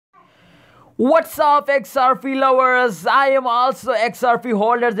What's up, XRP lovers? I am also XRP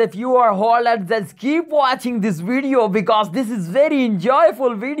holders. If you are holders, just keep watching this video because this is very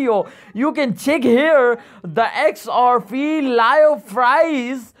enjoyable video. You can check here the XRP live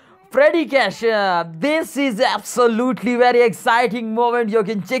price predication. This is absolutely very exciting moment. You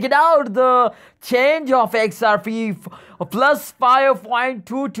can check it out. The change of XRP plus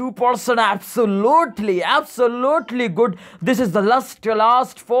 5.22%. Absolutely good. This is the last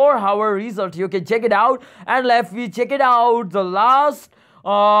 4-hour result. You can check it out. And if we check it out, the last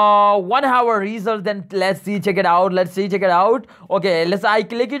 1 hour result, then let's see, check it out. Okay, I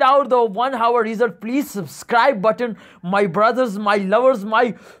click it out, the 1 hour result. Please subscribe button, my brothers, my lovers,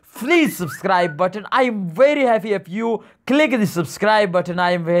 please subscribe button. I am very happy if you click the subscribe button.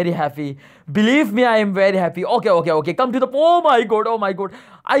 I am very happy, believe me, I am very happy. Okay, come to the, oh my god,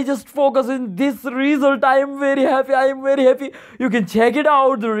 I just focus in this result. I am very happy. You can check it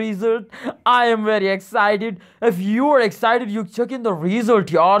out, the result. I am very excited. If you are excited, you check in the result,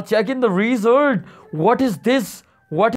 yaar. Check in the result. What is this?